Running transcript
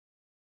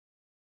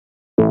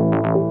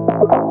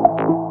So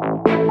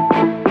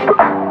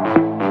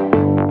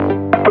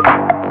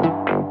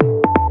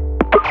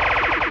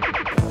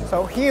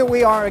here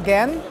we are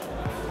again,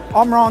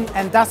 Omron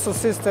and Dassault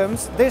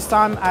Systèmes, this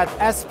time at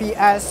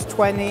SPS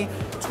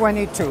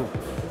 2022.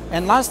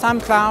 And last time,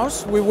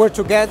 Klaus, we were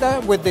together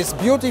with this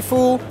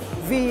beautiful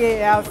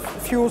VAF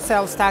fuel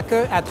cell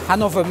stacker at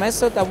Hannover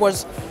Messe. That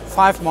was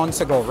 5 months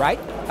ago, right?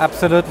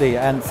 Absolutely,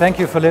 and thank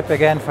you, Philippe,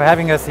 again for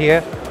having us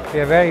here. We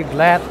are very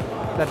glad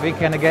that we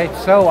can again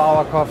show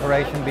our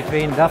cooperation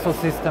between Dassault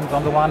Systèmes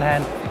on the one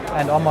hand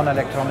and Omron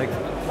Electronics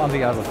on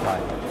the other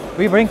side.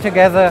 We bring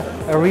together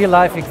a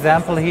real-life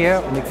example here,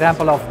 an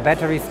example of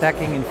battery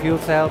stacking in fuel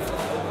cells,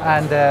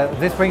 and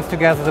this brings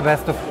together the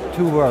best of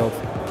two worlds.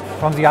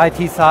 From the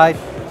IT side,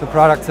 the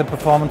products and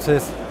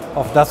performances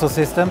of Dassault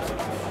Systèmes,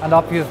 and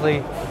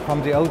obviously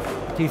from the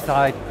OT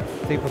side,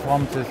 the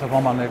performances of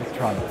Omron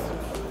Electronics.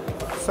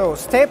 So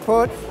stay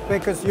put,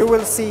 because you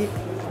will see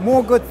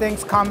more good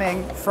things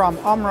coming from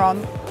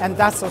Omron and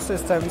Dassault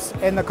Systèmes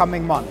in the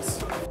coming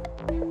months.